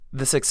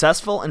The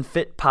Successful and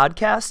Fit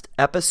Podcast,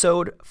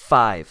 Episode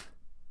 5.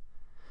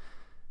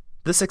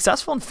 The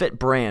Successful and Fit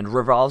brand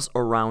revolves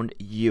around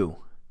you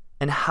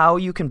and how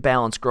you can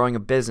balance growing a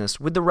business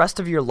with the rest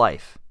of your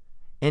life.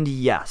 And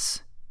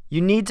yes,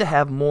 you need to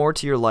have more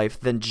to your life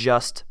than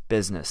just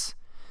business.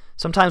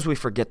 Sometimes we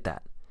forget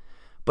that.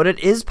 But it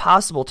is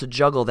possible to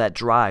juggle that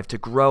drive to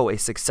grow a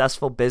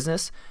successful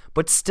business,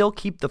 but still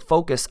keep the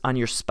focus on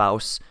your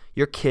spouse,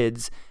 your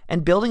kids,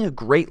 and building a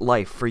great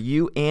life for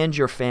you and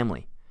your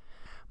family.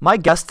 My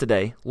guest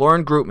today,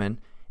 Lauren Greutman,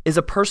 is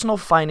a personal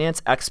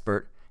finance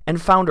expert and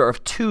founder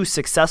of 2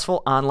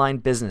 successful online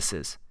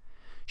businesses.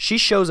 She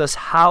shows us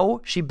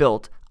how she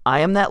built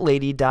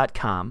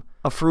IamThatLady.com,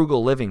 a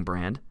frugal living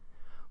brand,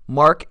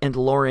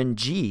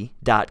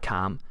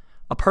 MarkandLaurenG.com,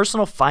 a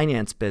personal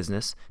finance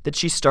business that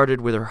she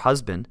started with her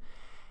husband,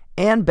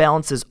 and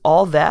balances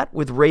all that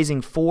with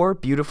raising 4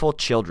 beautiful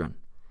children.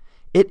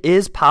 It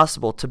is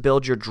possible to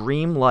build your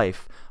dream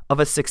life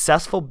of a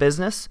successful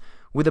business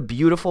with a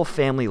beautiful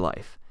family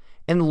life.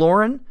 And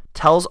Lauren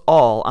tells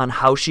all on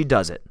how she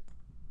does it.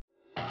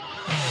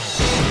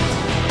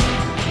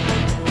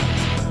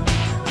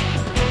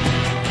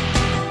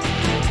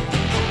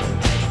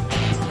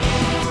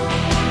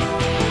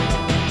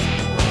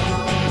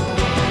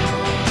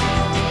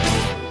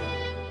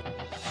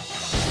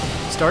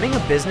 Starting a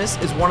business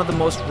is one of the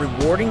most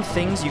rewarding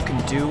things you can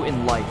do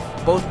in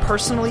life, both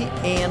personally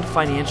and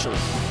financially.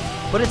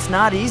 But it's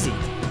not easy.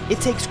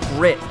 It takes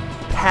grit,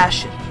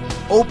 passion,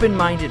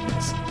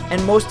 open-mindedness,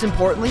 and most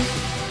importantly,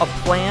 a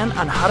plan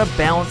on how to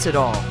balance it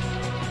all.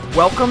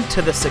 Welcome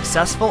to the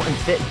Successful and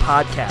Fit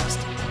Podcast,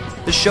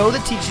 the show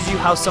that teaches you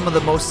how some of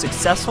the most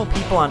successful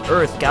people on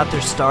earth got their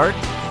start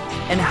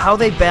and how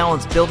they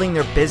balance building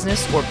their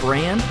business or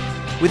brand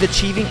with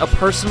achieving a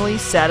personally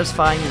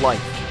satisfying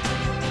life.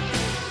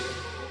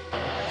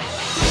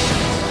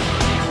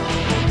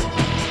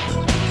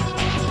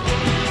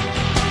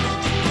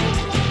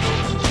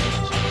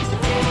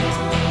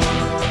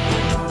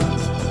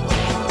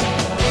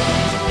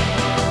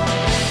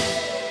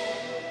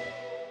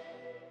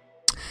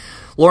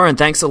 Lauren,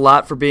 thanks a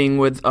lot for being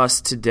with us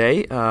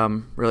today.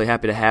 Really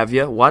happy to have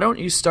you. Why don't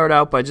you start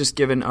out by just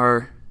giving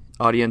our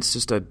audience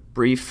just a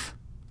brief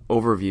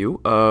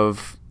overview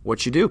of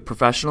what you do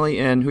professionally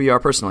and who you are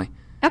personally?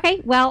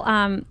 Okay. Well,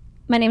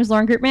 my name is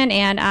Lauren Greutman,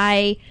 and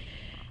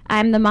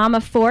I'm the mom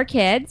of 4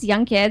 kids,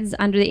 young kids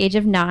under the age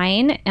of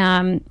 9.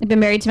 I've been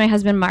married to my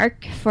husband,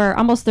 Mark, for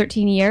almost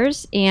 13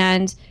 years.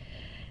 And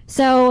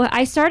so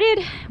I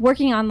started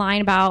working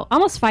online about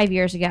almost 5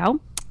 years ago.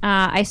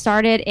 I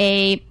started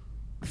a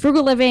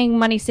frugal living,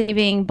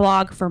 money-saving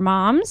blog for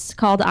moms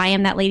called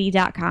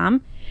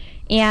IamThatLady.com.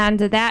 And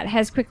that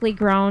has quickly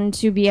grown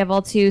to be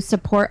able to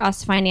support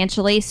us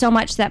financially, so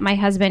much that my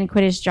husband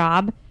quit his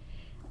job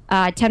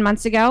 10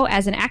 months ago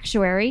as an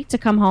actuary to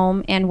come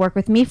home and work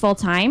with me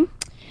full-time.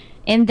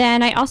 And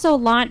then we also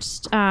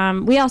launched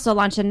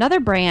another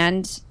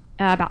brand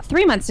about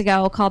 3 months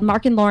ago called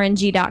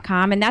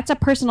MarkandLaurenG.com. And that's a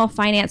personal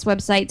finance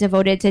website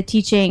devoted to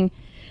teaching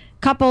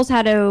couples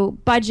how to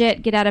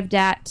budget, get out of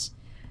debt,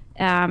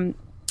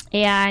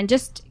 and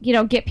just,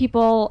 get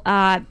people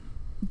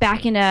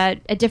back in a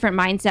different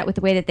mindset with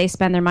the way that they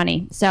spend their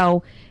money.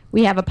 So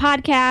we have a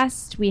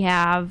podcast. We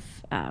have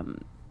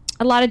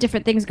a lot of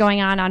different things going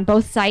on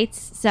both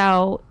sites.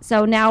 So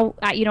now,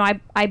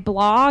 I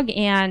blog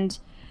and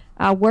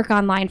work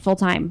online full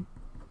time.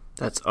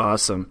 That's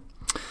awesome.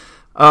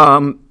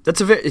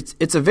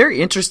 It's a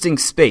very interesting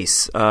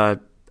space,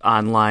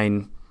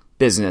 online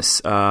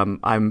business.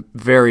 I'm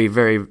very,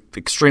 very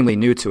extremely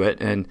new to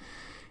it, and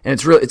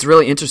it's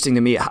really interesting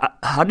to me.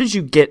 How did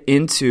you get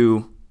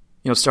into,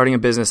 starting a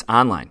business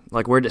online?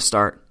 Like, where did it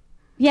start?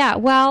 Yeah,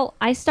 well,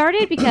 I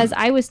started because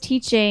I was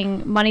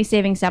teaching money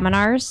saving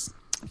seminars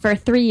for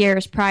 3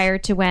 years prior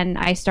to when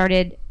I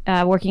started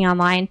working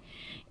online,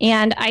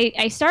 and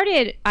I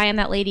started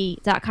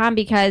IamThatLady.com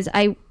because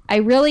I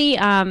really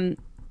I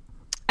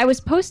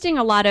was posting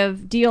a lot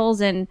of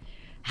deals and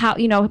how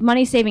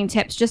money saving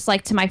tips just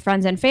like to my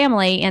friends and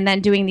family, and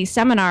then doing these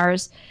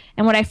seminars.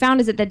 And what I found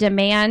is that the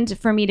demand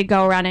for me to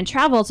go around and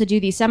travel to do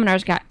these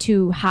seminars got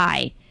too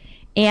high.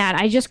 And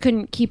I just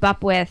couldn't keep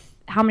up with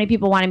how many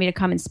people wanted me to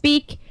come and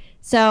speak.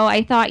 So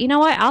I thought, you know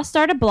what, I'll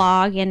start a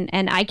blog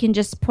and I can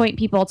just point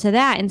people to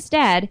that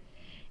instead.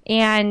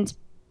 And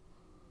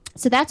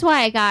so that's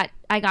why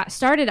I got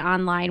started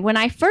online. When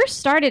I first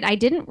started, I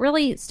didn't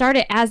really start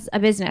it as a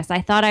business.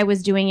 I thought I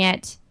was doing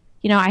it,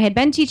 I had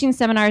been teaching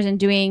seminars and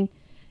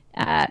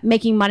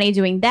making money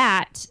doing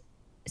that.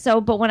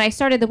 But when I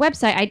started the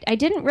website, I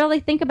didn't really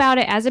think about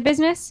it as a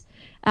business.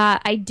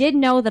 I did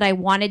know that I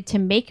wanted to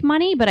make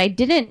money, but I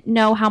didn't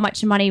know how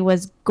much money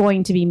was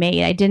going to be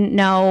made. I didn't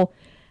know,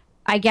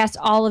 I guess,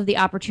 all of the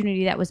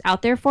opportunity that was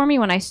out there for me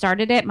when I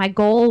started it. My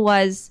goal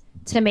was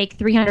to make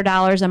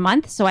 $300 a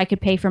month so I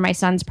could pay for my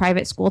son's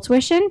private school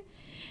tuition.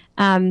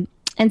 And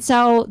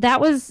so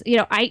that was,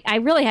 I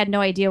really had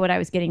no idea what I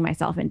was getting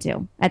myself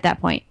into at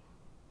that point.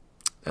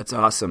 That's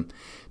awesome.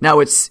 Now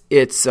would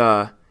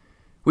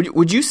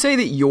you say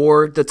that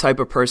you're the type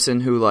of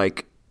person who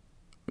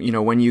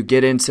when you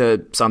get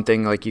into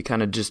something, like you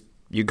kind of just,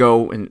 you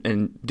go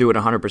and do it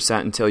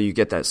 100% until you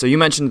get that. So you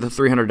mentioned the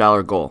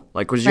 $300 goal.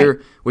 Like was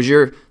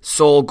your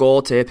sole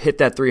goal to hit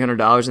that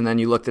 $300 and then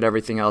you looked at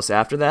everything else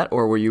after that?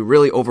 Or were you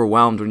really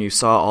overwhelmed when you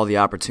saw all the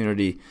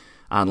opportunity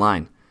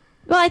online?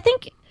 Well, I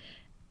think,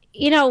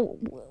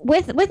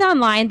 with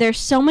online, there's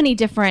so many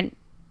different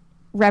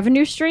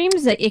revenue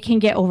streams that it can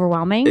get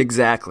overwhelming.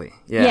 Exactly.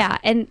 Yeah.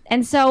 Yeah.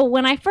 And so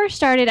when I first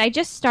started, I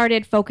just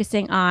started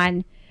focusing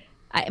on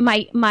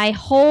my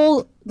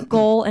whole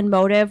goal and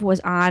motive was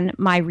on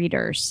my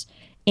readers.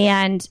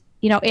 And,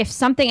 if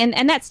something,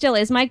 and that still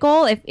is my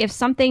goal, if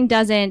something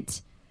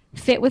doesn't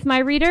fit with my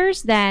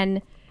readers,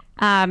 then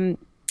I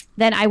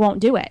won't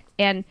do it.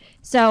 And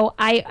so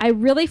I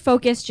really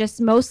focused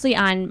just mostly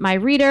on my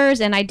readers,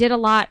 and I did a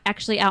lot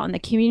actually out in the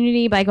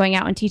community by going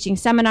out and teaching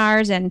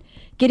seminars and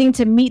getting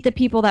to meet the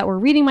people that were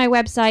reading my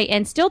website.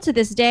 And still to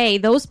this day,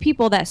 those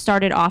people that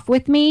started off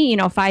with me,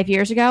 5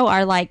 years ago,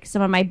 are like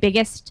some of my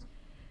biggest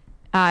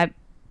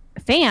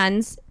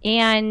fans,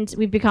 and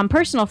we've become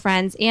personal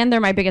friends, and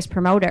they're my biggest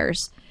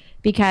promoters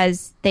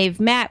because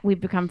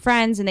we've become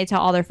friends, and they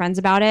tell all their friends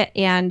about it.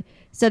 And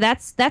so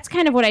that's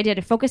kind of what I did,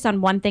 to focus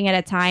on one thing at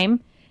a time.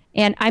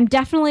 And I'm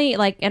definitely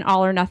like an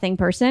all or nothing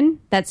person.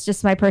 That's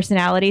just my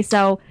personality.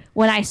 So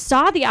when I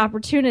saw the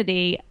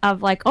opportunity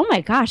of like, oh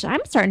my gosh, I'm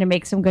starting to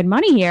make some good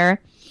money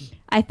here,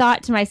 I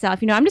thought to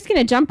myself, I'm just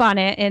going to jump on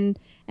it and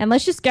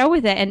let's just go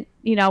with it. And,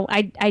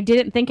 I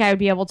didn't think I would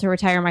be able to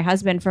retire my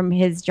husband from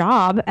his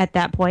job at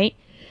that point.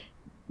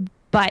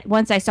 But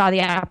once I saw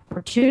the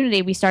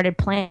opportunity, we started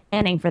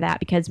planning for that,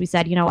 because we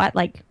said, you know what,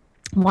 like,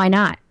 why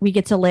not? We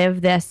get to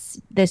live this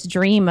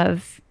dream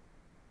of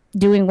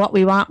doing what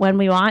we want when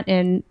we want,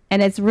 and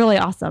it's really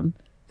awesome.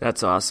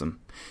 That's awesome.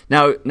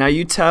 Now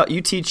you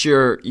teach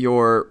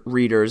your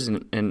readers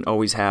and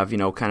always have,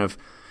 kind of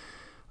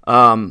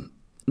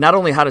not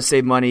only how to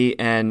save money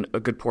and a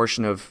good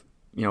portion of,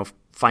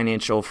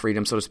 financial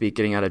freedom, so to speak,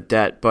 getting out of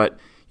debt, but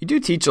you do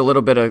teach a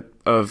little bit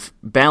of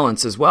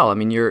balance as well. I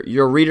mean,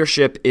 your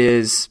readership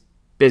is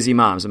busy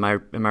moms. Am I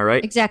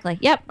right? Exactly.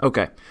 Yep.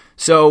 Okay.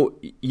 So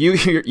you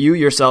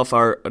yourself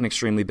are an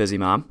extremely busy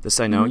mom. This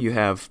I know. Mm-hmm. You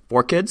have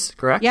 4 kids,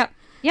 correct? Yep.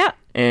 Yep.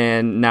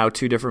 And now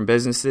 2 different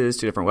businesses,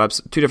 2 different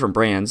webs, 2 different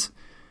brands.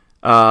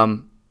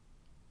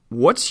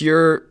 What's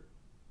your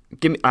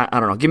give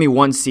me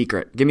one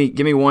secret. Give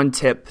me one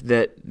tip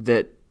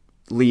that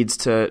leads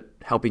to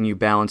helping you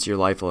balance your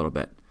life a little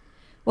bit.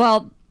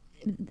 Well,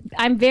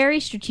 I'm very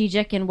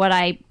strategic in what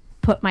I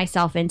put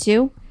myself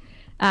into.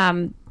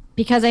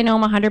 Because I know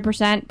I'm a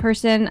 100%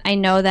 person, I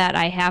know that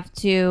I have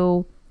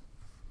to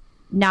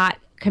not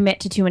commit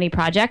to too many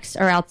projects,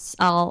 or else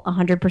I'll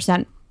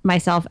 100%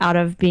 myself out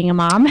of being a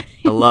mom.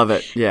 I love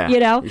it. Yeah.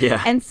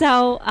 Yeah. And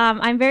so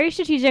I'm very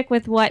strategic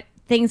with what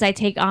things I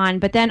take on.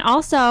 But then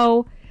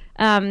also,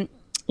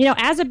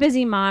 as a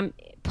busy mom,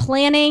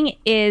 planning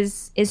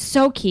is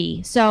so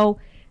key. So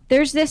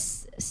there's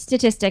this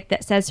statistic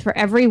that says for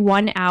every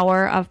 1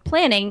 hour of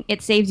planning,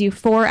 it saves you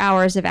 4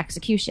 hours of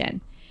execution.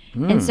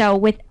 And so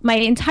with my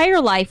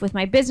entire life, with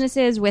my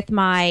businesses, with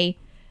my,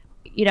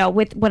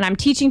 with when I'm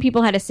teaching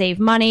people how to save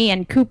money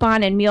and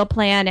coupon and meal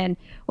plan, and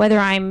whether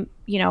I'm,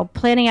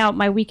 planning out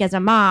my week as a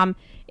mom,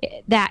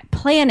 that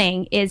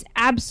planning is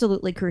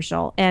absolutely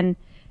crucial. And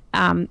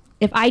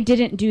if I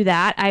didn't do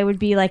that, I would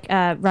be like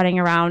running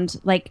around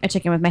like a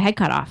chicken with my head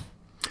cut off.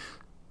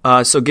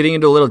 So getting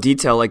into a little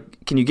detail,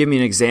 like, can you give me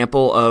an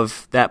example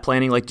of that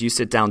planning? Like, do you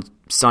sit down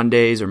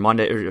Sundays or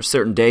Monday or a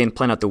certain day and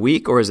plan out the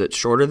week, or is it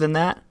shorter than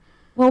that?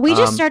 Well, we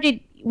just started.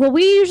 Well,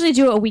 we usually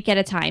do it a week at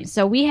a time.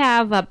 So we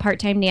have a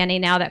part-time nanny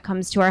now that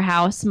comes to our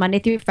house Monday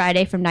through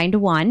Friday from 9 to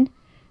 1.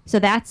 So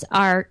that's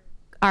our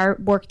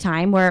work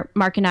time where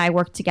Mark and I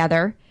work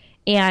together.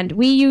 And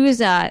we use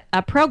a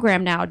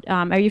program now.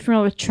 Are you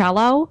familiar with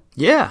Trello?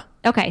 Yeah.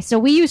 Okay, so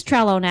we use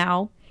Trello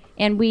now,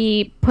 and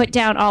we put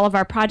down all of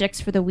our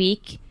projects for the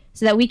week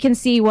so that we can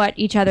see what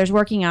each other's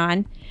working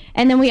on.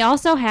 And then we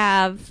also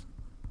have,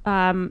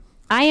 I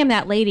Am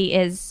That Lady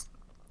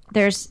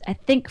I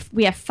think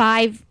we have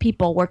 5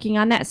 people working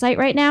on that site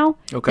right now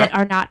that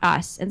are not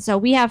us. And so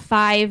we have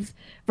 5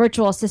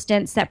 virtual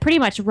assistants that pretty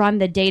much run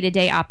the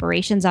day-to-day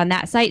operations on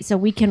that site, so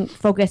we can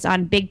focus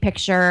on big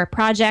picture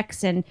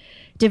projects and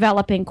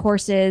developing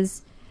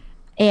courses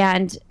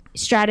and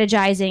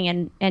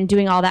strategizing and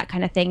doing all that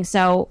kind of thing.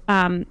 So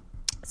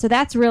so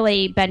that's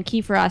really been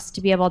key for us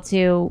to be able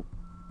to,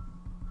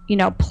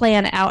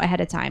 plan out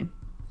ahead of time.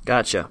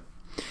 Gotcha.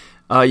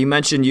 You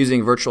mentioned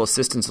using virtual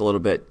assistants a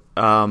little bit.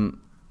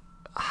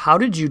 How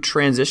did you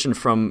transition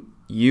from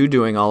you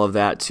doing all of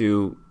that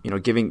to,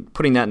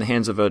 putting that in the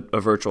hands of a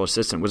virtual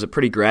assistant? Was it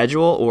pretty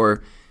gradual,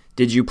 or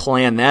did you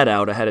plan that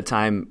out ahead of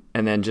time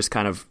and then just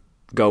kind of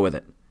go with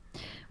it?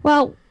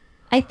 Well,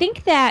 I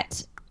think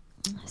that,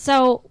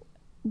 so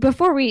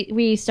before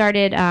we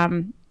started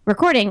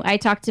recording, I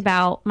talked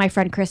about my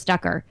friend Chris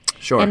Ducker.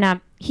 Sure.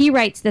 And he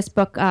writes this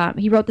book.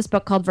 He wrote this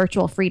book called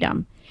Virtual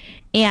Freedom.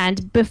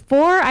 And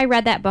before I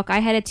read that book, I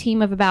had a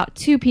team of about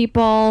 2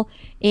 people,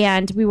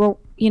 and we were,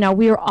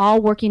 we were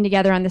all working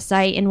together on the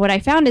site. And what I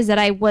found is that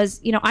I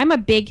was, I'm a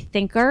big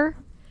thinker,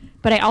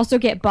 but I also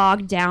get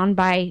bogged down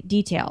by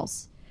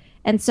details.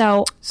 And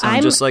so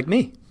I'm just like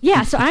me.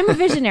 Yeah. So I'm a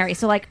visionary.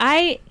 So like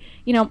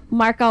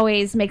Mark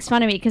always makes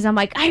fun of me because I'm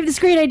like, I have this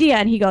great idea.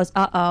 And he goes,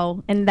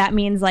 uh-oh. And that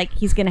means like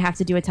he's going to have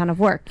to do a ton of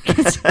work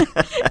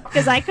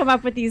because I come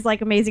up with these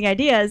like amazing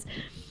ideas.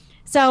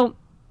 So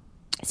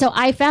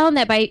I found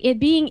that by it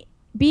being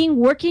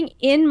working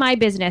in my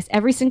business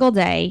every single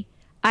day,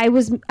 I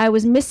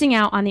was missing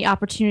out on the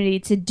opportunity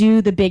to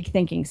do the big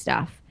thinking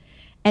stuff.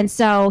 And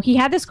so he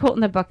had this quote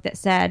in the book that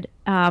said,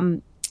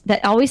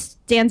 that always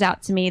stands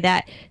out to me,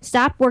 that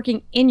stop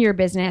working in your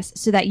business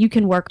so that you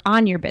can work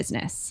on your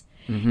business.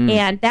 Mm-hmm.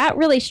 And that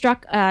really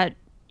struck a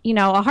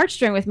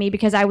heartstring with me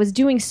because I was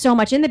doing so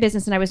much in the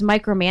business and I was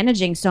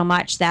micromanaging so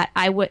much that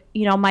I would,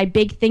 my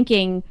big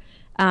thinking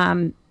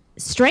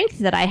strength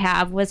that I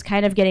have was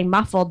kind of getting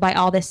muffled by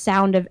all this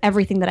sound of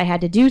everything that I had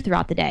to do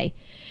throughout the day.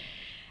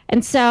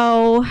 And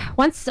so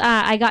once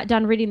I got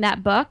done reading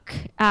that book,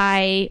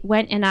 I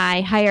went and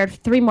I hired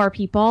 3 more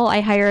people. I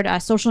hired a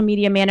social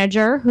media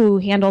manager who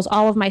handles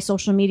all of my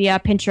social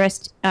media,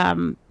 Pinterest,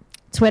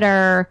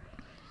 Twitter,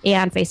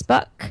 and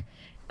Facebook.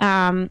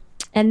 And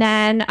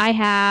then I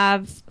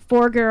have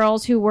 4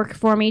 girls who work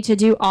for me to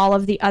do all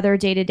of the other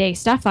day-to-day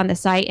stuff on the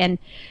site. And,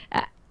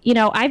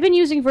 I've been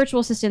using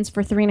virtual assistants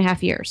for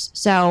 3.5 years.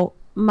 So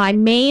my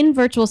main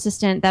virtual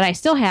assistant that I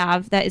still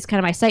have, that is kind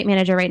of my site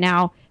manager right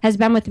now, has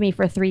been with me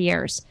for 3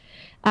 years.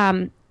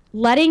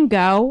 Letting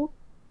go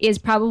is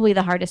probably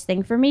the hardest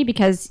thing for me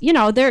because,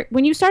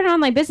 when you start an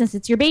online business,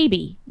 it's your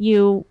baby.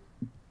 You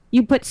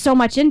put so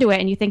much into it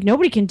and you think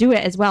nobody can do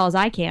it as well as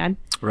I can.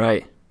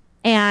 Right.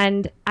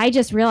 And I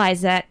just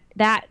realized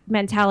that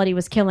mentality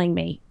was killing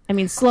me. I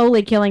mean,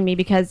 slowly killing me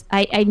because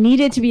I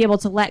needed to be able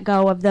to let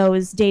go of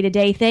those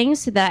day-to-day things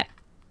so that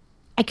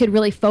I could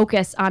really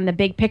focus on the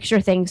big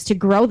picture things to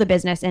grow the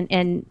business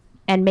and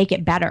make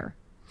it better.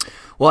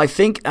 Well, I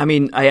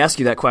ask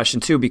you that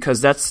question too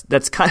because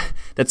that's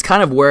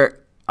kind of where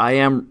I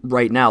am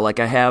right now.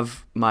 Like I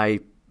have my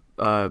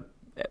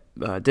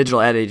digital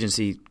ad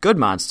agency, Good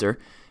Monster,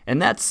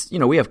 and that's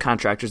we have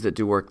contractors that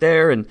do work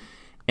there, and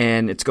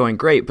it's going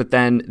great. But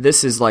then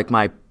this is like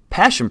my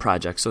passion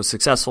project. So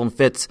Successful and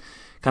Fit's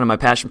kind of my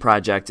passion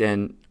project,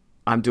 and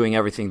I'm doing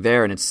everything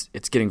there, and it's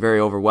getting very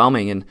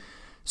overwhelming. And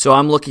so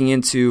I'm looking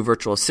into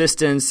virtual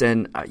assistants,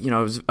 and I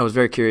was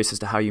very curious as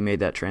to how you made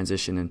that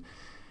transition,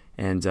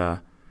 and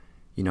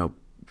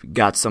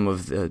got some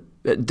of the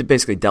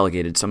basically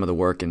delegated some of the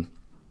work, and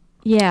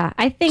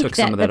I think took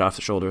some of that off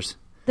the shoulders.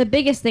 The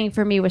biggest thing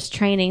for me was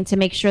training to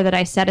make sure that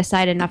I set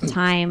aside enough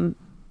time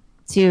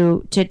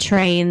to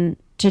train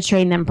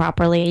them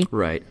properly.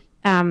 Right.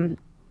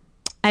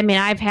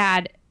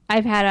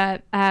 I've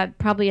had a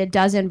probably a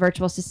dozen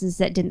virtual assistants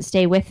that didn't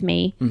stay with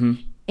me, mm-hmm.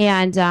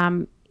 and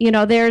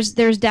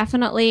there's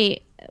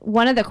definitely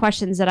one of the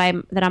questions that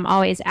I'm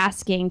always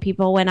asking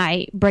people when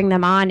I bring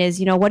them on is,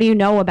 what do you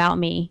know about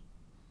me?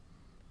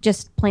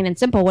 Just plain and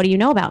simple, what do you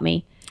know about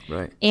me?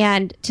 Right.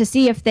 And to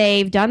see if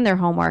they've done their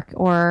homework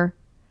or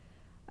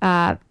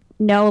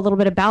know a little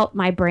bit about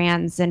my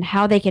brands and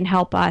how they can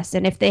help us,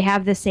 and if they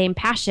have the same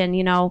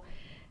passion,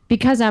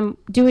 because I'm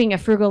doing a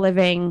frugal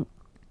living.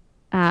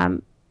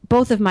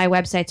 Both of my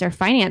websites are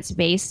finance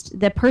based.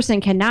 The person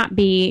cannot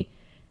be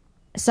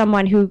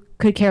someone who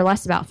could care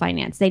less about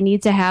finance. They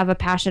need to have a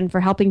passion for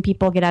helping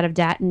people get out of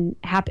debt and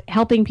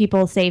helping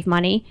people save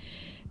money,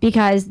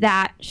 because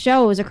that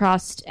shows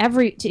across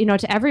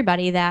to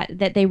everybody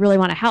that they really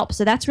want to help.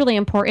 So that's really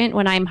important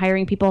when I'm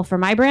hiring people for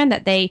my brand,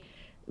 that they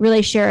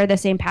really share the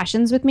same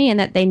passions with me and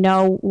that they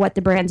know what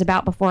the brand's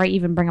about before I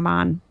even bring them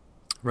on.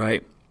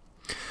 Right.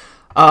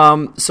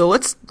 So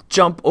let's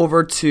jump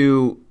over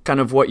to kind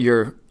of what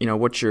your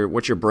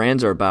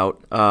brands are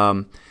about.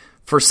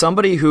 For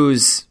somebody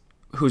who's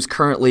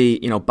currently,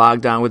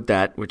 bogged down with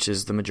debt, which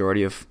is the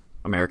majority of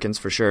Americans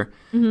for sure.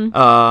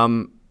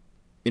 Mm-hmm.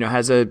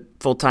 Has a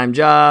full-time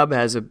job,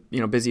 has a,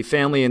 busy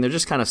family, and they're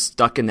just kind of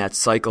stuck in that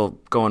cycle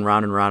going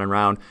round and round and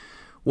round.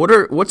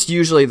 What's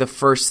usually the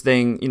first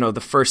thing,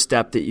 the first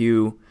step that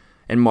you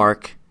and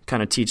Mark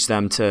kind of teach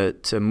them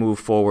to move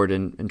forward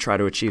and try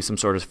to achieve some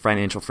sort of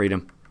financial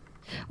freedom?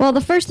 Well,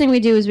 the first thing we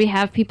do is we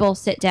have people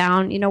sit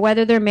down,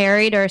 whether they're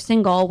married or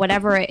single,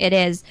 whatever it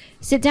is,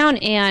 sit down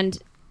and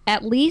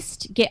at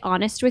least get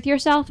honest with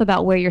yourself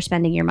about where you're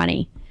spending your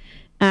money.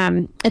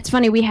 It's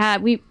funny,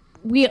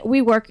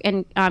 we work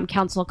and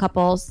counsel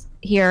couples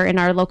here in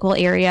our local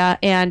area,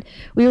 and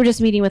we were just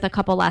meeting with a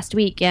couple last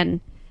week, and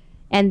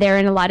they're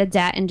in a lot of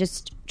debt and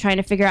just trying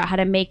to figure out how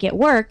to make it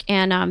work.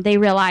 And they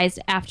realized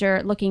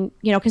after looking,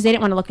 because they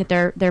didn't want to look at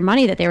their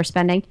money that they were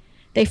spending,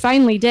 they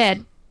finally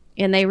did.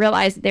 And they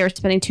realized that they were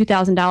spending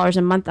 $2,000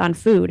 a month on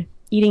food,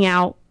 eating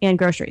out, and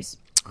groceries.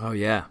 Oh,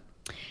 yeah.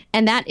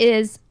 And that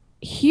is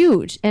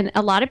huge. And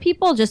a lot of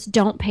people just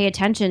don't pay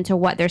attention to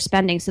what they're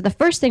spending. So the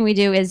first thing we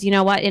do is,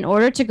 in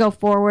order to go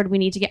forward, we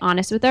need to get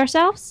honest with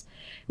ourselves.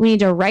 We need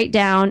to write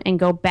down and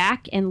go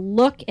back and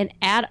look and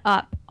add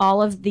up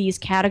all of these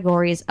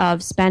categories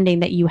of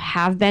spending that you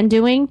have been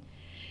doing.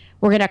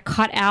 We're going to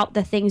cut out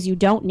the things you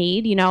don't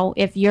need. You know,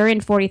 if you're in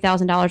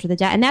 $40,000 worth of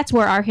debt, and that's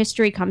where our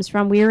history comes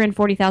from. We were in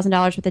 $40,000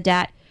 worth of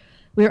debt.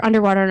 We were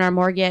underwater on our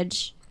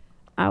mortgage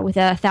with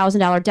a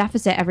 $1,000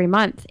 deficit every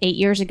month 8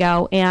 years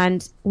ago.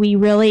 And we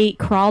really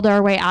crawled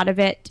our way out of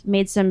it,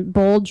 made some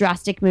bold,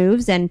 drastic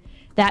moves. And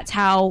that's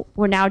how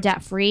we're now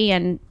debt free.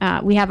 And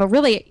we have a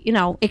really,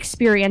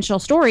 experiential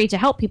story to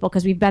help people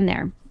because we've been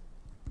there.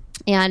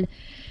 And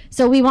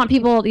so we want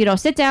people,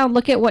 sit down,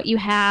 look at what you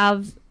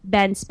have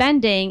been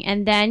spending,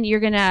 and then we're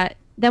going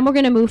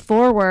to move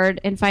forward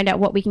and find out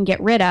what we can get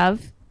rid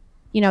of.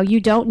 You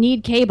don't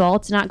need cable.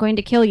 It's not going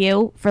to kill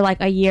you for like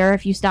a year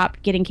if you stop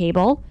getting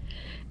cable.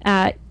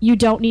 You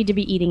don't need to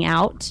be eating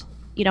out.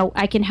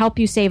 I can help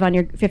you save on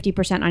your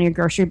 50% on your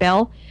grocery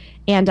bill.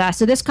 And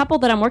so this couple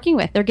that I'm working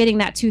with, they're getting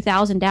that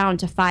 $2,000 down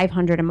to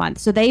 $500 a month.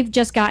 So they've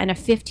just gotten a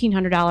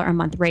 $1,500 a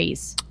month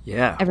raise.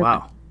 Yeah, every wow.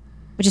 month,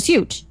 which is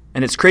huge.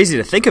 And it's crazy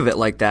to think of it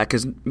like that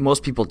because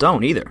most people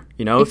don't either.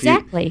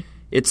 Exactly.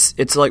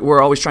 It's like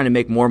we're always trying to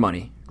make more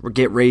money,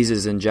 get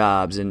raises in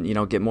jobs, and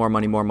get more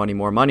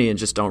money, and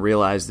just don't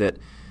realize that,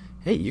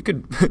 hey, you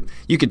could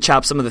you could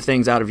chop some of the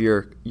things out of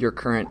your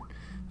current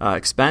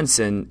expense,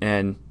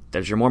 and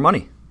there's your more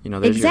money.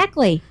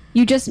 Exactly.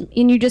 You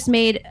just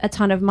made a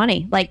ton of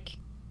money. Like,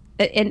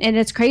 and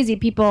it's crazy.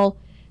 People,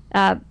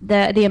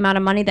 the amount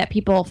of money that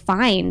people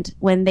find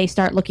when they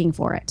start looking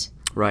for it.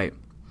 Right.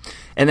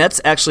 And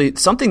that's actually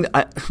something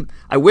that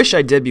I wish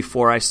I did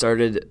before I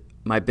started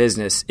my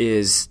business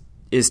is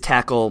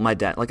tackle my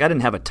debt. Like I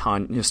didn't have a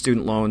ton,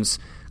 student loans,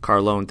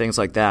 car loan, things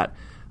like that.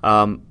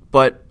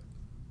 But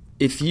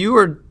if you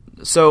were,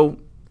 so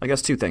I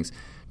guess two things.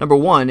 Number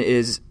one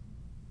is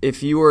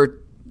if you were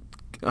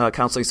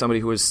counseling somebody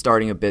who was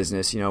starting a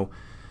business,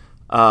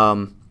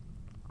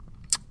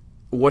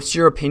 what's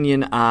your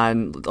opinion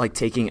on like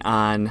taking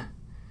on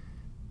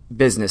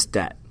business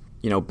debt,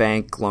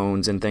 bank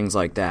loans and things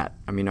like that?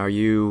 I mean, are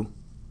you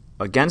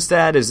against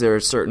that? Is there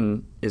a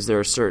certain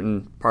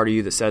part of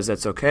you that says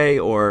that's okay,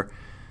 or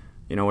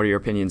what are your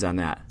opinions on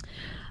that?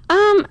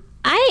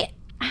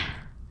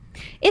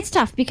 It's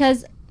tough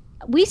because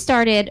we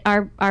started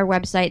our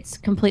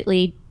websites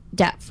completely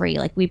debt free.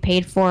 Like we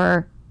paid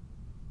for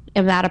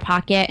them out of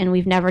pocket, and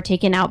we've never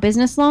taken out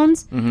business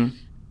loans. Mm-hmm.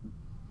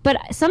 But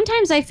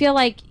sometimes I feel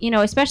like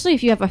especially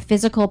if you have a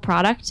physical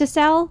product to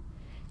sell,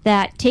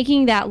 that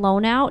taking that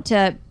loan out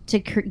to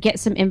get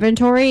some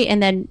inventory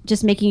and then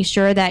just making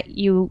sure that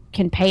you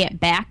can pay it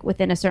back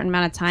within a certain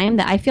amount of time,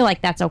 that I feel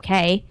like that's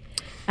okay.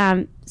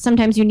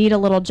 Sometimes you need a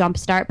little jump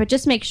start, but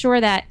just make sure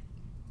that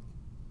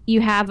you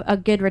have a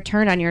good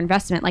return on your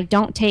investment. Like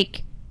don't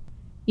take,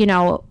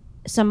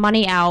 some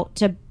money out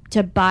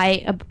to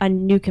buy a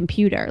new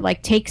computer.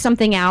 Like take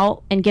something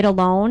out and get a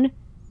loan,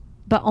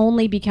 but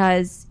only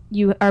because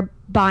you are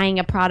buying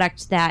a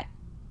product that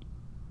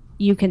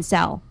you can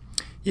sell.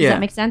 Does that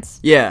make sense?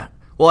 Yeah.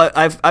 Well,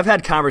 I've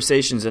had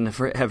conversations and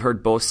have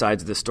heard both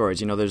sides of the stories.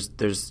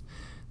 There's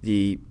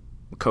the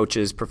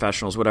coaches,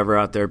 professionals, whatever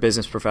out there,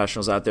 business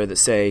professionals out there that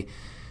say,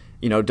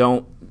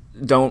 don't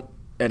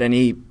at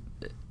any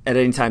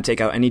time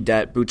take out any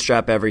debt,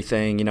 bootstrap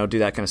everything, do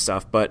that kind of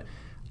stuff. But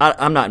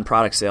I'm not in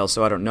product sales,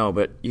 so I don't know.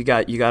 But you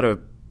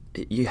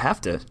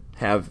have to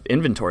have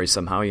inventory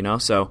somehow,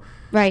 So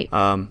right.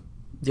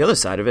 The other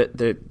side of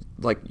it,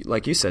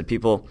 like you said,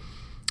 people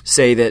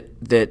say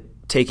that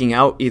taking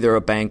out either a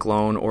bank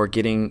loan or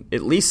getting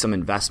at least some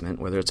investment,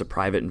 whether it's a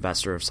private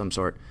investor of some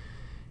sort,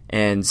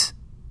 and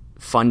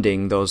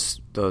funding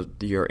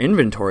your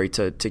inventory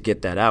to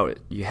get that out,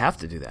 you have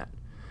to do that.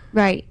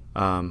 Right.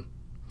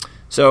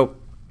 So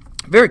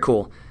very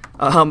cool.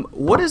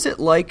 What is it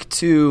like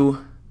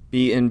to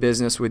be in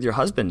business with your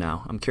husband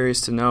now? I'm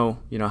curious to know,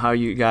 how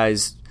you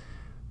guys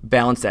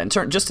balance that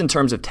just in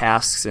terms of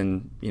tasks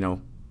and,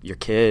 your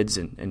kids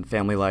and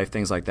family life,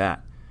 things like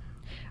that.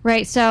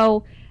 Right.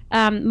 So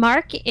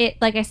Mark,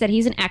 like I said,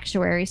 he's an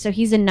actuary, so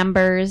he's a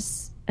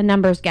numbers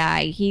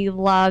guy. He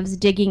loves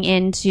digging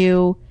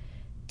into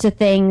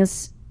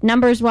things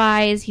numbers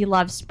wise. He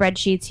loves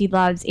spreadsheets. He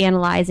loves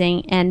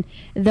analyzing, and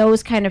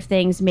those kind of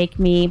things make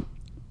me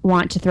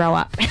want to throw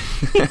up.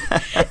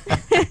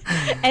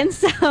 And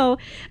so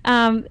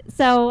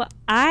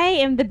I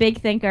am the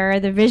big thinker,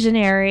 the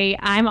visionary.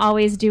 I'm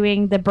always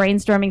doing the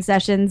brainstorming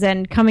sessions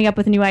and coming up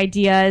with new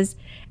ideas,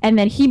 and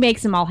then he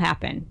makes them all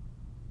happen.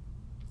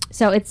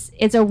 So it's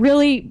a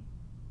really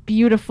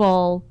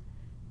beautiful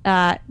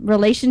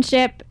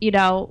relationship.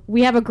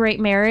 We have a great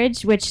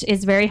marriage, which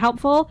is very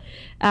helpful.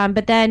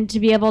 But then to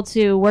be able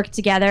to work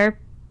together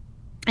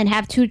and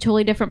have two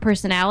totally different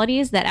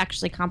personalities that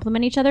actually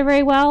complement each other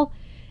very well,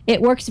 it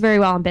works very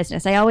well in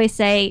business. I always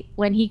say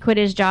when he quit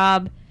his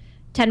job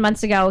 10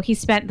 months ago, he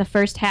spent the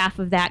first half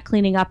of that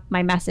cleaning up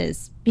my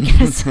messes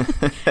because,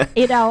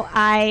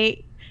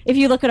 if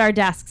you look at our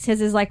desks,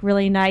 his is like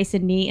really nice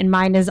and neat, and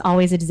mine is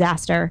always a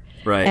disaster.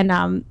 Right.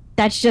 And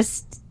that's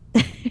just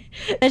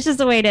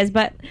the way it is.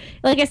 But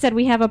like I said,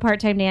 we have a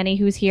part-time nanny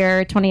who's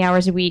here 20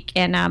 hours a week,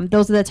 and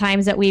those are the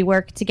times that we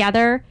work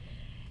together.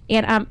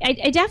 And I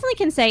definitely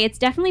can say it's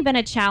definitely been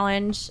a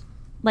challenge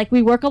like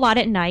we work a lot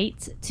at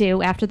night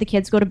too, after the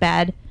kids go to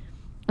bed.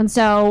 And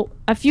so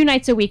a few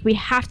nights a week, we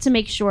have to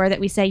make sure that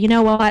we say, you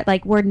know what,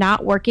 like we're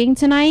not working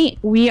tonight.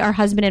 We are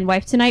husband and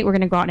wife tonight. We're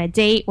going to go out on a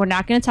date. We're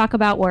not going to talk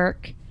about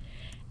work.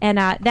 And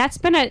that's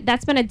been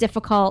a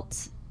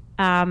difficult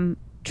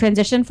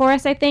transition for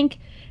us, I think,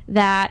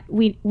 that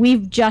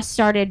we've just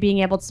started being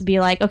able to be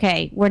like,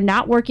 okay, we're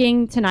not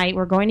working tonight.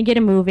 We're going to get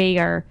a movie,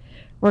 or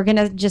we're going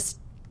to just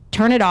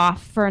turn it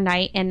off for a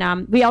night.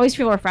 And we always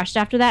feel refreshed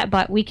after that,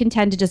 but we can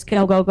tend to just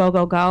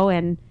go.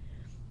 And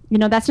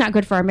that's not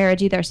good for our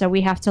marriage either. So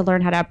we have to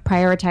learn how to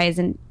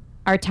prioritize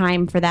our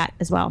time for that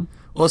as well.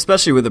 Well,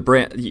 especially with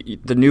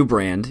the new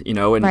brand,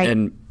 Right.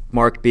 and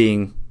Mark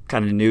being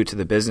kind of new to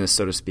the business,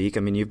 so to speak. I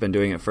mean, you've been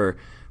doing it for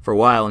a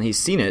while, and he's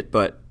seen it.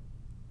 But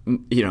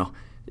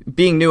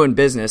being new in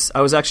business,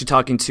 I was actually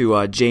talking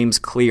to James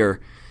Clear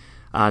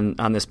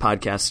on this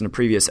podcast in a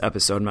previous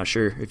episode. I'm not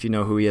sure if you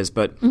know who he is,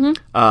 but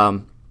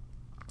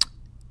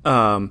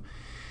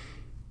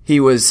he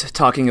was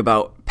talking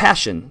about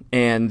passion,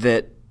 and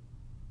that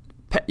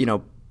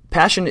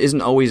passion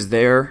isn't always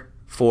there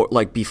for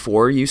like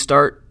before you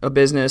start a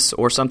business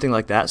or something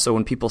like that. So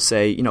when people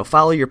say,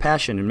 follow your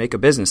passion and make a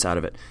business out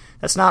of it,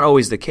 that's not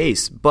always the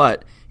case,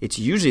 but it's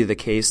usually the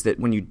case that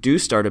when you do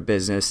start a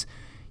business,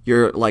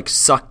 you're like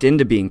sucked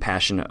into being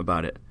passionate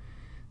about it.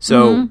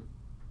 So,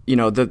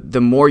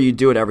 the more you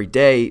do it every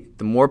day,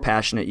 the more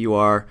passionate you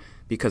are,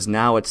 because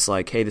now it's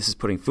like, hey, this is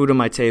putting food on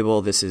my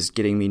table. This is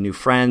getting me new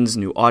friends,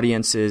 new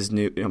audiences,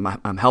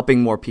 I'm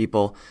helping more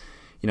people.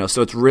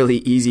 So it's really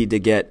easy to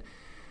get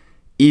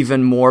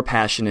even more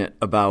passionate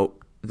about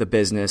the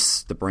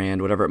business, the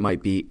brand, whatever it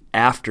might be,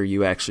 after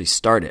you actually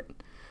start it.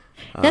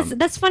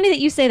 That's funny that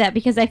you say that,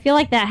 because I feel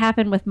like that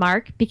happened with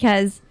Mark,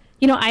 because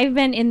I've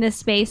been in this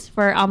space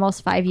for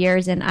almost 5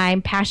 years and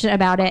I'm passionate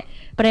about it,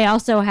 but I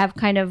also have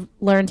kind of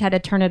learned how to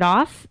turn it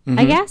off,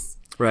 I guess.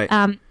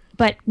 Right.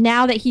 But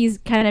now that he's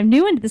kind of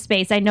new into the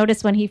space, I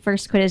noticed when he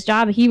first quit his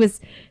job, he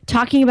was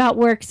talking about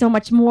work so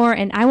much more,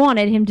 and I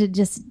wanted him to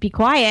just be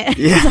quiet.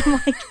 Yeah. I'm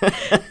like,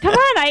 come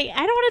on, I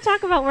don't want to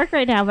talk about work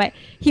right now. But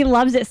he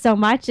loves it so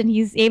much, and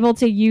he's able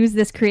to use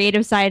this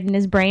creative side in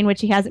his brain,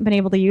 which he hasn't been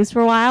able to use for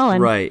a while.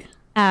 And, right.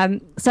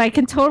 So I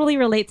can totally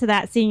relate to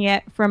that, seeing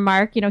it from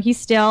Mark. He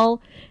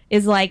still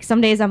is like, some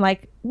days I'm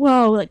like,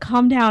 whoa, like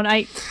calm down.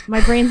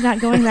 My brain's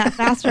not going that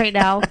fast right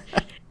now.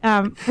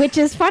 Which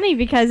is funny,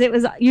 because it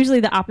was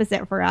usually the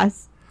opposite for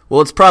us. Well,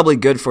 it's probably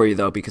good for you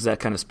though, because that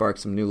kind of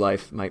sparks some new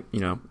life,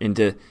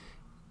 into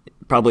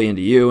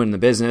you and the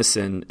business,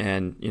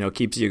 and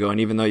keeps you going,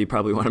 even though you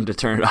probably want them to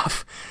turn it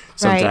off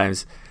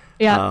sometimes.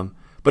 Right. Yeah.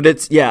 But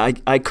it's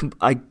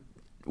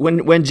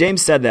when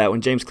James said that,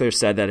 when James Clear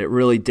said that, it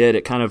really did.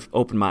 It kind of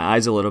opened my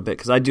eyes a little bit,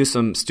 because I do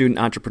some student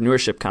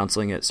entrepreneurship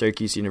counseling at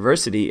Syracuse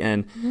University,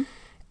 and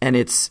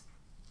it's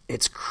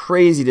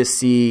crazy to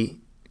see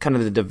kind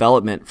of the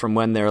development from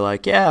when they're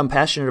like, yeah, I'm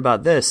passionate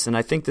about this, and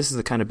I think this is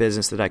the kind of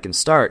business that I can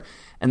start.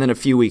 And then a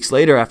few weeks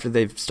later, after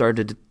they've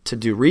started to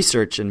do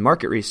research and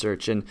market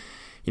research and,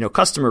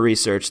 customer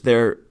research,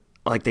 they're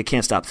like, they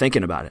can't stop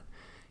thinking about it.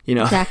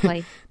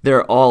 Exactly.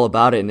 They're all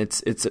about it. And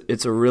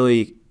it's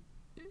really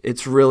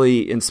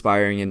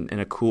inspiring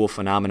and a cool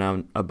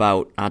phenomenon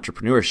about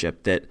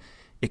entrepreneurship, that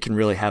it can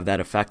really have that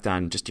effect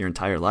on just your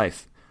entire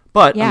life.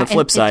 But on the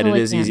flip side, it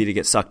is easy to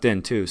get sucked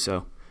in too.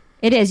 So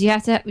it is. You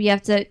have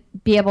to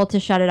be able to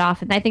shut it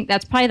off. And I think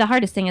that's probably the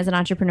hardest thing as an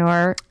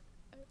entrepreneur,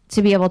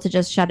 to be able to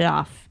just shut it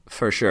off.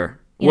 For sure.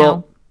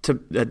 You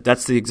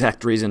That's the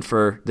exact reason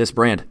for this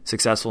brand,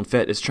 Successful and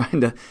Fit, is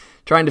trying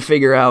to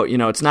figure out,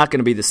 it's not going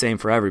to be the same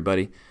for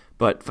everybody,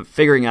 but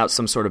figuring out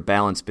some sort of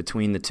balance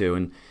between the two,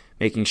 and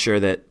making sure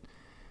that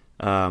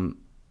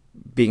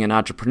being an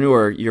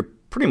entrepreneur, you're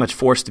pretty much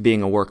forced to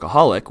being a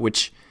workaholic,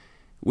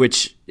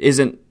 which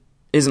isn't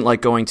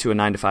like going to a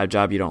 9-to-5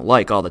 job you don't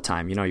like all the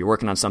time. You're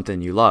working on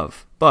something you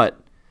love, but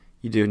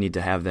you do need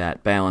to have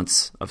that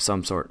balance of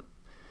some sort.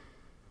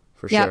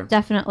 For sure. Yeah,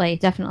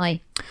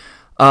 definitely.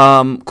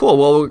 Cool.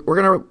 Well,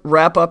 we're going to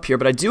wrap up here,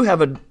 but I do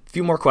have a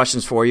few more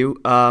questions for you.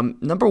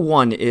 Number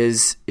one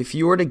is, if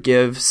you were to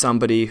give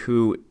somebody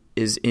who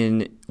is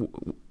in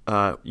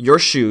your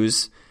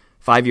shoes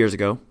 5 years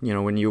ago,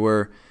 when you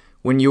were,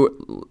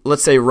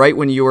 let's say right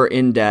when you were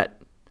in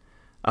debt,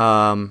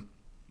 and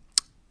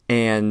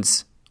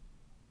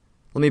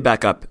let me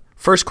back up.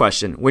 First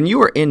question, when you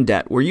were in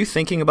debt, were you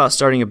thinking about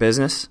starting a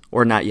business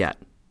or not yet?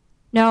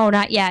 No,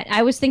 not yet.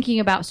 I was thinking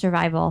about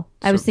survival.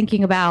 I was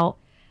thinking about,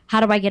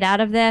 how do I get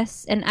out of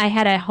this? And I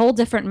had a whole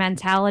different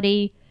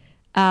mentality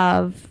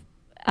of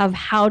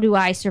how do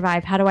I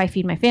survive? How do I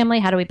feed my family?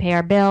 How do we pay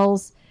our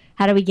bills?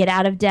 How do we get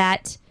out of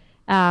debt?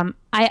 I've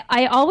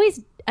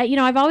always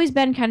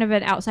been kind of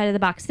an outside of the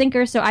box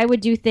thinker. So I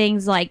would do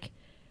things like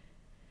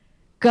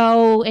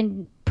go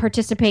and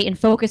participate in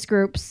focus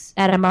groups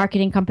at a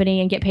marketing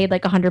company and get paid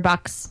like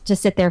 $100 to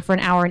sit there for an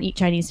hour and eat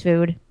Chinese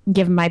food and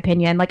give them my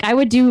opinion. Like, I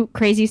would do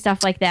crazy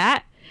stuff like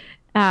that.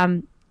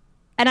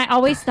 And I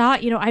always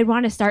thought, I'd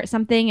want to start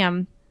something.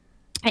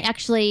 I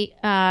actually,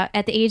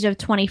 at the age of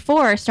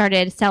 24,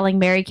 started selling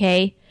Mary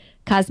Kay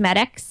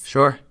cosmetics.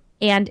 Sure.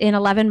 And in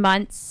 11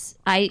 months,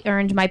 I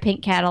earned my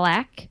pink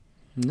Cadillac.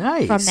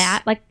 Nice. From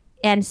that.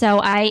 And so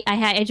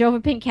I drove a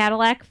pink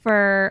Cadillac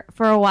for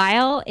a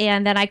while,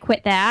 and then I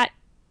quit that.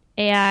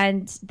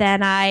 And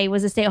then I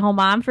was a stay-at-home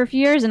mom for a few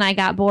years, and I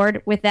got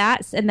bored with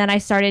that. And then I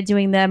started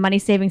doing the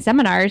money-saving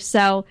seminars.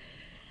 So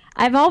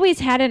I've always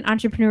had an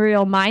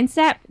entrepreneurial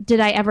mindset. Did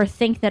I ever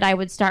think that I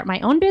would start my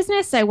own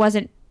business? I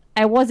wasn't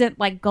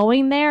like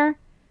going there,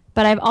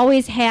 but I've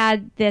always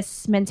had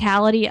this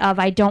mentality of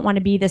I don't want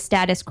to be the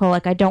status quo.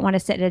 Like I don't want to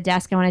sit at a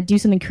desk. I want to do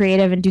something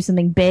creative and do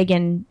something big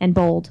and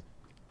bold.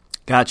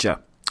 Gotcha.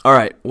 All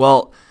right.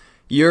 Well,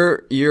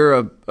 you're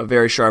a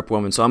very sharp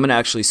woman, so I'm going to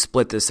actually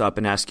split this up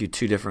and ask you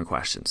two different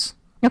questions.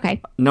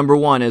 Okay. Number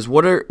one is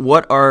what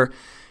are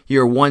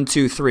your 1,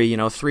 2,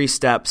 3, 3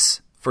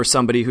 steps for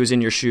somebody who's in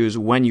your shoes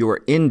when you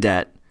are in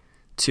debt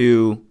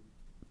to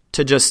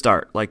just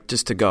start, like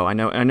just to go. I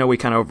know we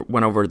kind of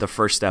went over the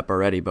first step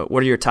already, but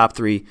what are your top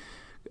three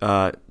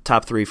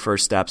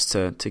first steps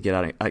to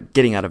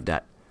getting out of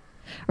debt?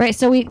 Right.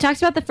 So we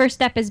talked about the first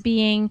step as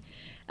being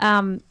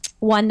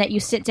one that you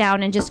sit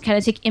down and just kind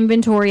of take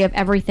inventory of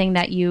everything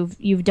that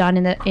you've done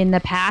in the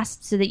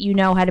past so that you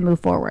know how to move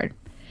forward.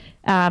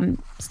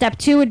 Step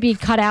 2 would be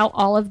cut out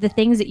all of the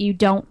things that you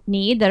don't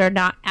need that are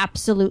not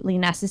absolutely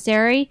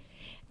necessary.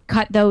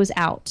 Cut those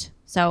out.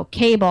 So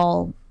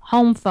cable,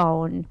 home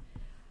phone,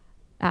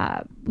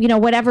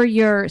 whatever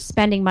you're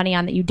spending money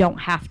on that you don't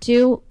have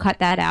to, cut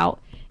that out.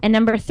 And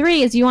number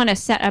 3 is you want to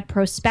set a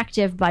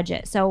prospective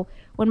budget. So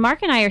when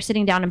Mark and I are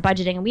sitting down and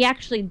budgeting, and we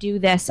actually do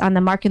this on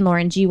the Mark and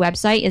Lauren G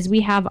website, is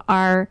we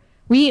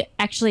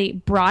actually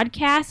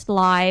broadcast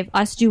live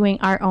us doing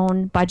our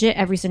own budget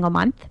every single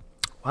month.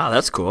 Wow,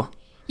 that's cool.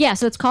 Yeah,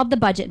 so it's called the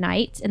Budget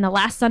Night. And the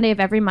last Sunday of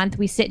every month,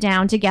 we sit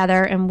down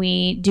together and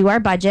we do our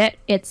budget.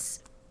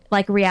 It's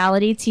like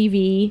reality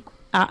TV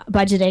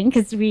budgeting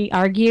because we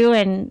argue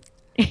and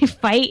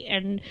fight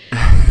and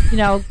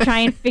try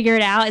and figure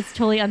it out. It's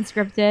totally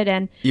unscripted.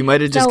 And you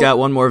might have just got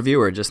one more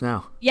viewer just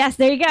now. Yes,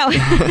 there you go.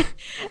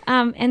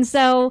 And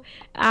so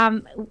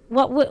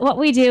what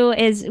we do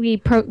is we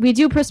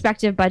do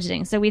prospective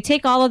budgeting. So we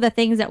take all of the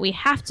things that we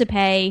have to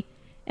pay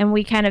and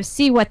we kind of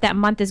see what that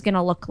month is going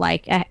to look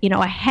like,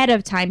 ahead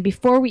of time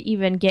before we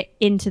even get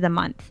into the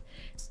month.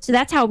 So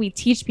that's how we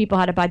teach people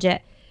how to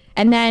budget.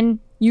 And then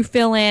you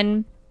fill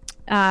in,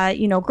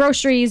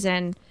 groceries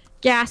and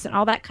gas and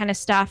all that kind of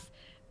stuff.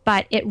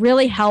 But it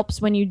really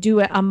helps when you do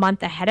it a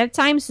month ahead of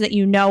time so that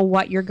you know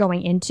what you're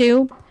going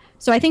into.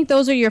 So I think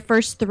those are your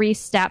first 3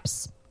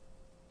 steps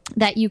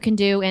that you can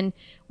do. And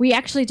we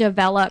actually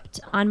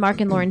developed on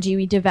Mark and Lauren G,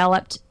 we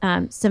developed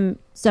some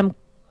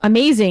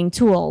amazing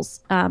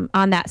tools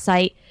on that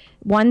site.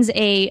 One's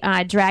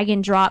a drag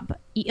and drop,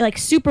 like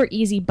super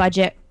easy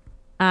budget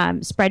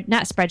not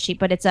spreadsheet,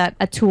 but it's a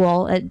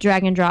tool, a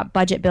drag and drop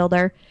budget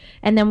builder.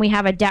 And then we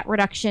have a debt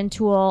reduction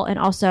tool and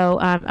also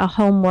a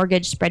home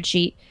mortgage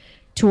spreadsheet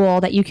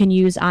tool that you can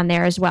use on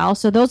there as well.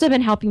 So those have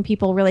been helping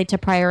people really to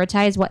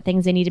prioritize what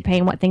things they need to pay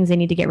and what things they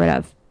need to get rid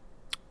of.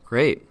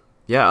 Great.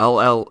 Yeah,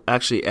 I'll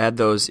actually add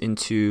those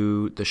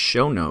into the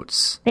show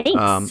notes.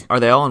 Thanks. Are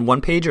they all on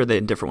one page or are they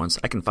in different ones?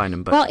 I can find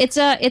them. But well, it's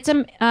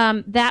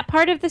that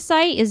part of the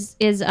site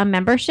is a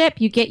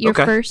membership. You get your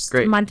first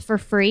month for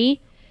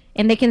free,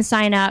 and they can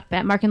sign up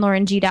at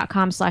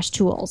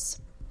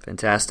markandlaureng.com/tools.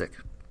 Fantastic.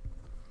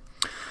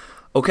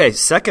 Okay,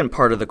 second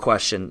part of the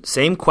question.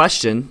 Same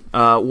question.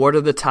 What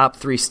are the top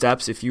 3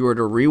 steps if you were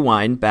to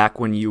rewind back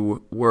when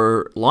you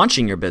were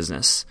launching your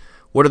business?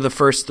 What are the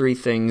first 3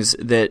 things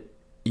that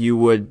you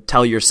would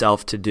tell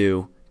yourself to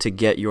do to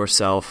get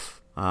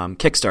yourself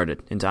kickstarted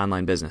into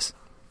online business?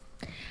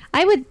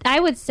 I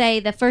would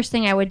say the first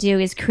thing I would do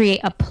is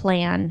create a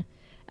plan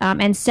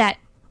and set,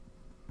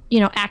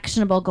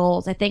 actionable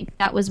goals. I think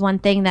that was one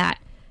thing that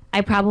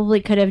I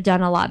probably could have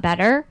done a lot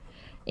better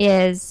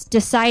is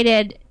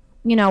decided,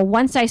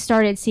 once I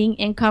started seeing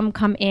income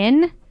come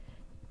in,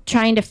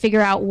 trying to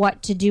figure out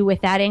what to do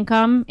with that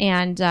income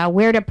and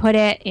where to put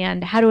it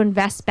and how to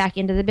invest back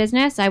into the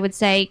business, I would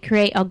say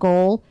create a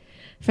goal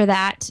for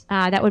that.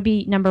 That would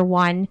be number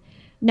 1.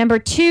 Number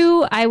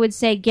 2, I would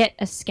say get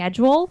a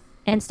schedule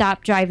and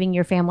stop driving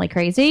your family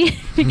crazy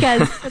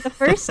because for the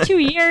first 2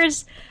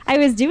 years I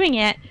was doing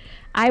it,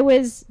 I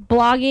was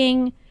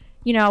blogging,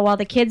 while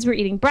the kids were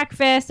eating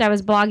breakfast. I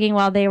was blogging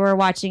while they were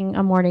watching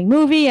a morning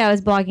movie. I was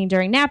blogging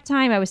during nap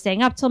time. I was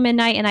staying up till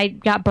midnight, and I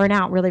got burnt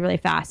out really, really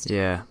fast.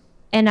 Yeah.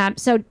 And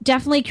so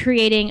definitely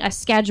creating a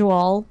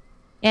schedule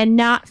and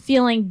not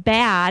feeling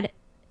bad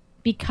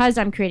because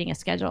I'm creating a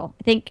schedule.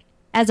 I think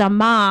as a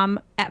mom,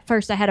 at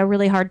first I had a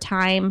really hard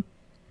time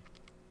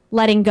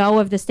letting go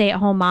of the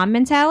stay-at-home mom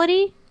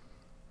mentality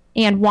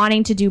and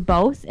wanting to do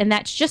both. And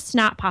that's just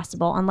not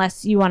possible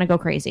unless you want to go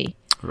crazy.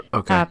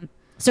 Okay.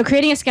 So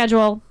creating a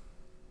schedule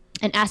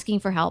and asking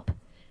for help.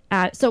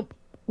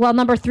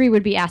 Number 3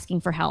 would be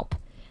asking for help.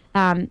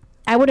 I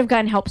would have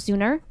gotten help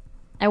sooner.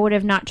 I would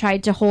have not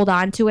tried to hold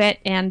on to it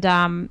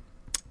and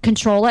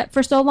control it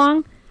for so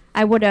long.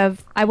 I would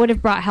have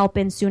brought help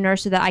in sooner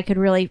so that I could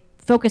really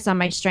focus on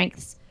my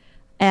strengths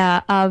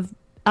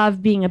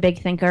of being a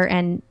big thinker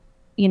and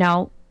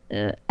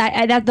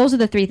those are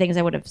the three things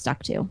I would have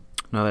stuck to.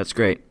 No, that's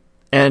great.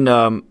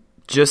 And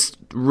just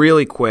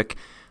really quick,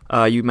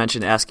 you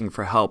mentioned asking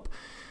for help.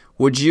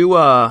 Would you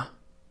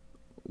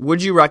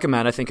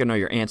recommend, I think I know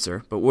your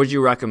answer, but would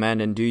you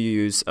recommend and do you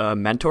use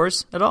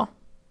mentors at all?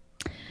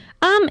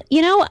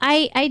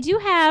 I do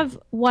have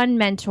one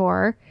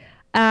mentor,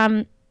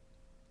 but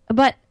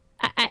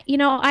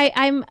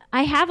I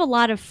have a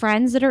lot of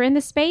friends that are in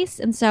the space,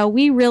 and so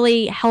we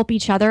really help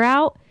each other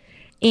out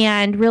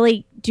and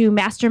really do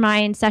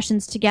mastermind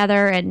sessions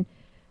together. And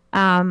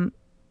me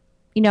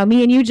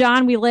and you,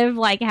 John, we live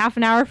like half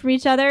an hour from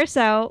each other,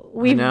 so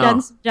we've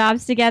done some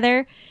jobs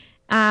together.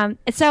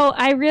 So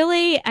I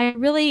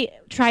really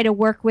try to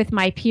work with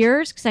my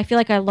peers because I feel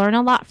like I learn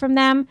a lot from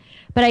them.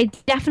 But I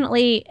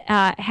definitely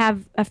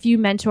have a few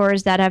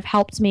mentors that have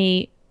helped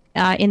me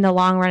in the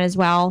long run as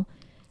well.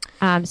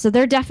 So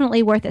they're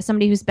definitely worth it.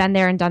 Somebody who's been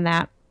there and done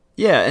that.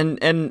 Yeah,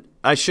 and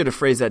I should have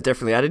phrased that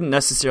differently. I didn't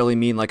necessarily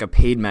mean like a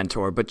paid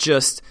mentor, but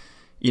just,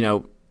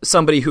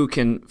 somebody who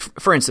can,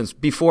 for instance,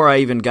 before I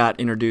even got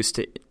introduced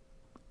to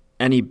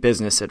any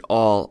business at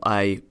all,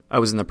 I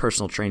was in the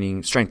personal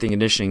training, strength and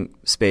conditioning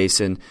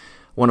space, and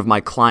one of my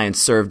clients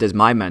served as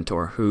my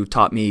mentor who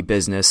taught me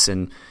business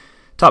and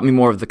taught me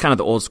more of the kind of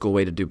the old school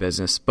way to do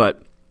business.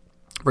 But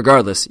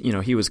regardless,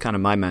 he was kind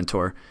of my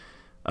mentor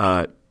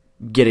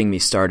getting me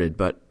started.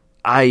 But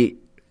I,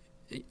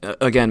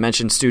 again,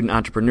 mentioned student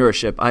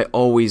entrepreneurship. I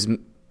always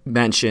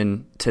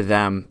mention to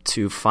them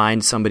to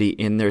find somebody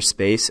in their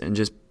space and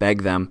just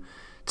beg them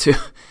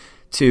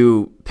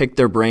to pick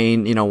their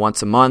brain,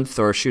 once a month,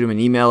 or shoot them an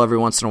email every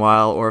once in a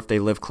while, or if they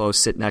live close,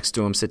 sit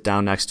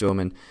down next to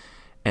them,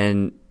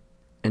 and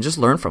just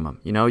learn from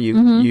them.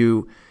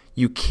 You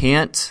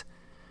can't,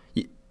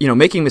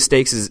 making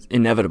mistakes is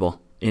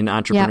inevitable in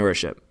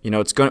entrepreneurship. Yeah.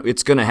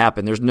 It's going to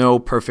happen. There's no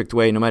perfect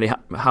way. No matter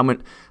how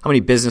many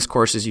business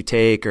courses you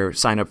take or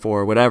sign up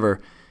for or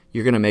whatever,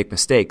 you're going to make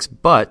mistakes.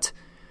 But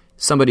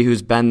somebody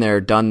who's been there,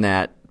 done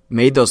that,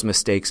 made those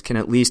mistakes can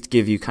at least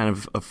give you kind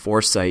of a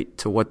foresight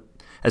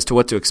as to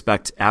what to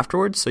expect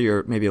afterwards, so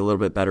you're maybe a little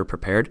bit better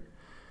prepared.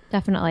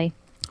 Definitely.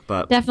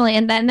 Definitely,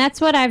 and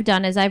that's what I've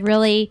done is I've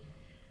really,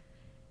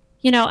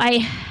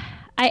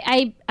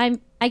 I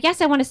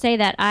guess I want to say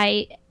that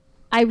I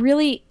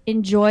really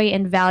enjoy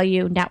and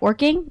value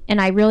networking, and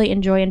I really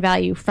enjoy and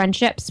value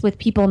friendships with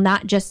people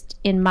not just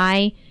in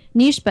my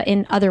niche but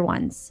in other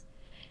ones.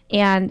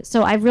 And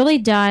so I've really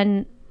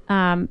done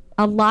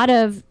a lot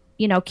of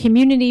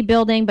community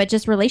building, but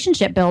just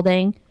relationship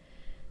building.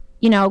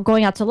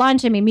 Going out to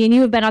lunch. I mean, me and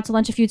you have been out to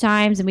lunch a few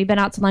times, and we've been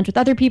out to lunch with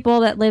other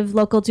people that live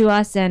local to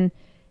us. And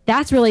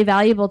that's really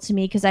valuable to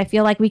me because I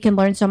feel like we can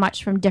learn so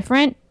much from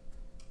different,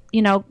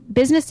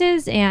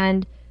 businesses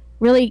and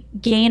really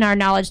gain our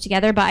knowledge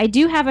together. But I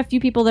do have a few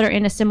people that are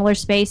in a similar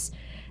space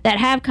that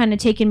have kind of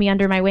taken me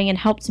under my wing and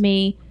helped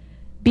me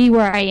be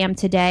where I am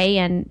today.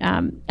 And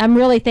I'm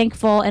really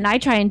thankful. And I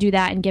try and do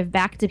that and give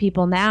back to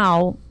people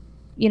now,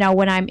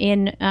 when I'm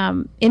in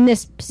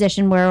this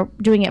position where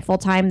doing it full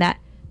time, that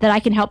I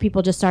can help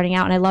people just starting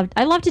out. And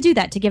I love to do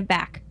that, to give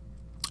back.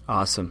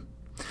 Awesome.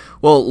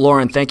 Well,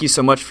 Lauren, thank you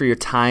so much for your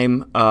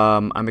time.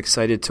 I'm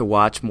excited to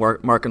watch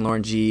Mark and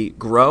Lauren G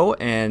grow,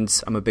 and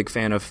I'm a big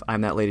fan of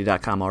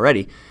I'mThatLady.com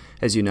already,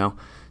 as you know.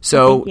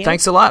 So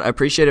thanks a lot. I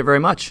appreciate it very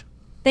much.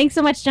 Thanks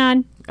so much,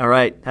 John. All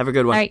right. Have a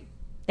good one. All right.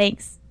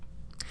 Thanks.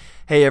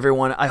 Hey,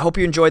 everyone. I hope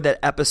you enjoyed that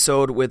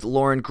episode with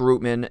Lauren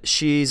Greutman.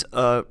 She's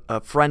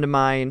a friend of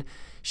mine.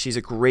 She's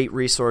a great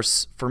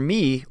resource for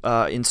me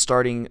in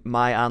starting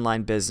my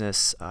online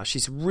business.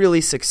 She's really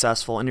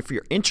successful. And if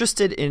you're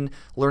interested in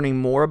learning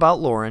more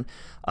about Lauren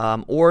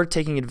or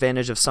taking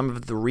advantage of some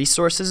of the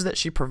resources that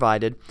she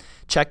provided,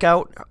 check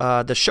out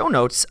the show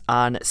notes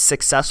on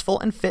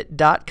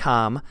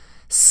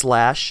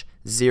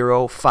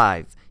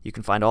successfulandfit.com/05. You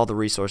can find all the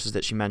resources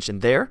that she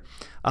mentioned there,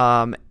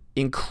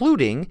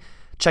 including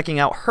checking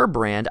out her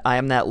brand,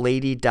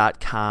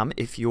 I'mThatLady.com,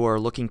 if you're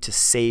looking to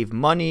save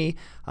money,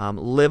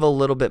 live a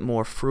little bit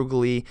more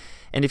frugally,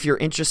 and if you're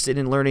interested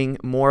in learning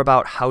more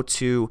about how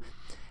to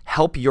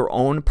help your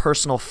own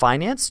personal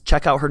finance,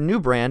 check out her new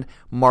brand,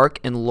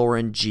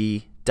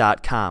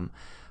 markandlaureng.com.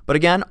 But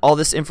again, all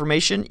this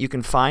information you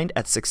can find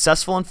at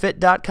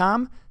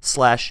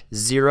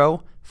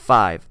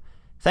successfulandfit.com/05.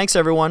 Thanks,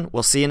 everyone.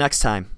 We'll see you next time.